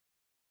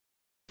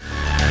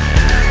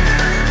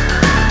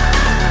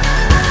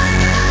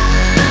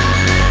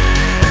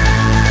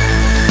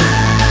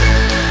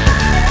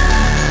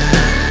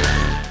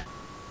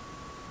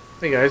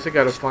Hey guys, I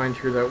got a find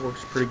here that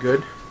works pretty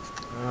good.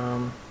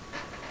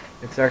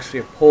 It's actually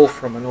a pull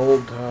from an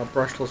old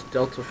brushless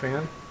Delta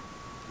fan.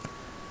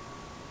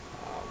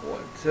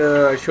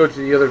 I showed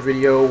you the other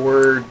video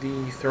where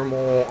the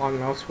thermal on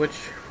and off switch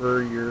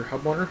for your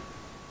hub motor,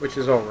 which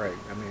is alright.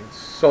 I mean, it's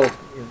solid.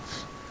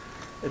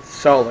 It's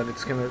solid.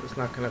 It's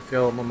not gonna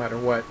fail no matter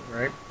what,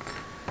 right?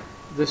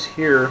 This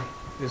here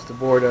is the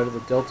board out of the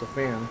Delta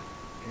fan,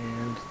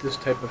 and this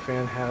type of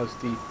fan has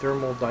the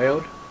thermal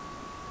diode,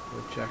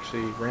 which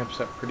actually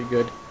ramps up pretty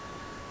good.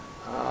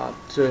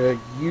 To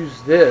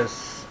use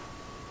this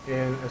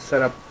in a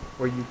setup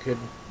where you could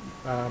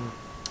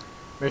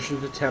measure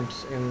the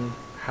temps and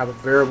have a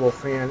variable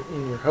fan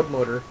in your hub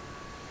motor,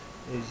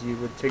 is you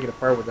would take it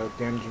apart without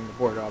damaging the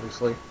board,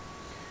 obviously.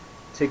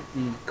 Take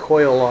the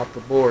coil off the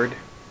board,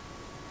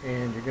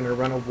 and you're going to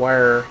run a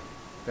wire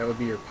that would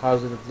be your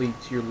positive lead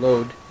to your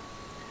load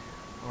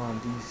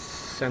on the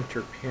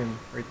center pin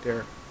right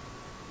there.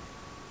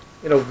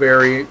 It'll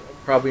vary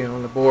probably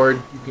on the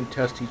board. You can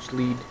test each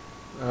lead,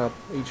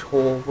 each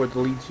hole where the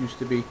leads used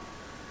to be.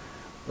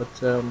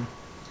 But I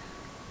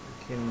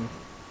can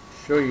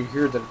show you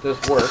here that it does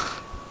work.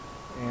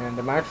 And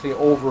I'm actually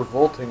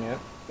overvolting it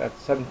at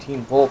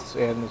 17 volts,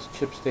 and this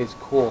chip stays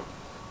cool.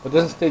 But it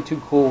doesn't stay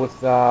too cool with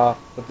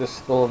this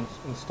still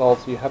installed,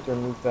 so you have to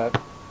remove that.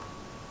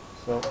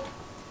 So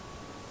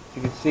as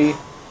you can see,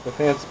 the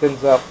fan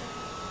spins up.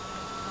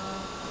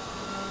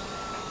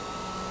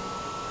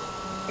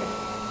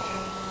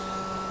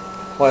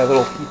 Apply a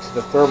little heat to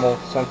the thermal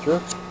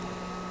sensor.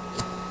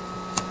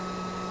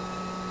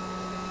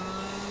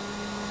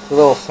 It's a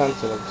little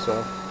sensitive, so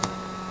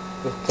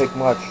it doesn't take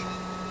much.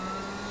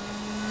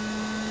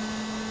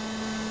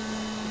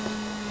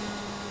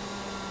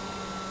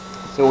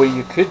 So what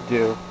you could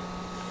do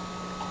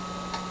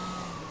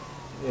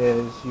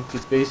is you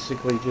could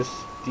basically just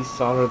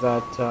desolder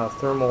that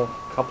thermal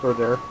coupler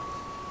there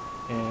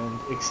and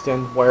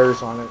extend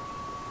wires on it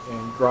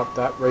and drop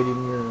that right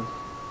in your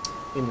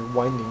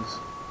windings.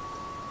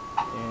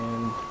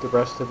 And the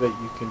rest of it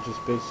you can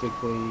just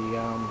basically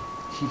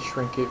heat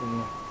shrink it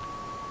and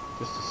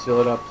just to seal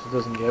it up so it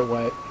doesn't get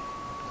wet.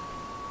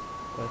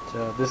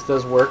 But this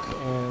does work,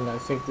 and I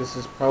think this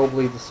is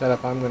probably the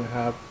setup I'm going to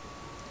have.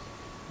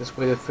 This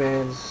way the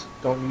fans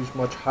don't use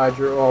much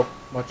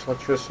much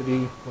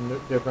electricity when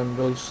they run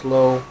really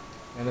slow,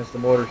 and as the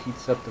motor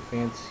heats up, the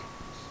fans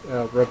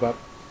rev up.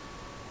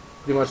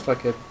 Pretty much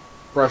like a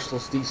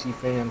brushless DC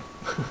fan.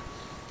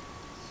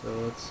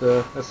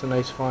 So that's a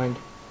nice find.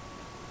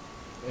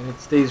 And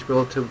it stays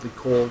relatively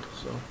cold,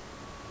 so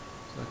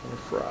it's not going to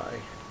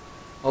fry.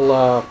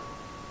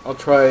 I'll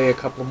try a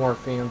couple more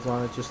fans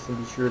on it just to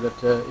be sure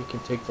that it can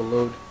take the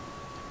load.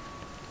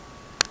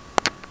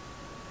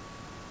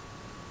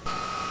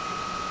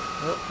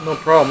 Well, no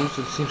problems.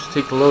 It seems to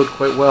take the load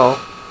quite well.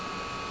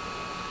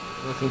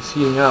 Nothing's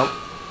heating up.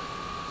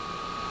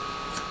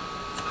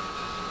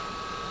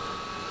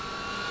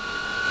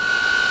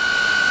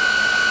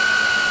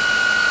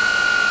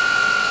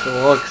 So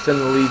I'll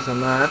extend the leads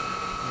on that,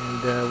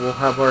 and we'll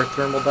have our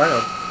thermal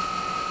diode.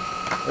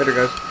 Later,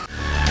 guys.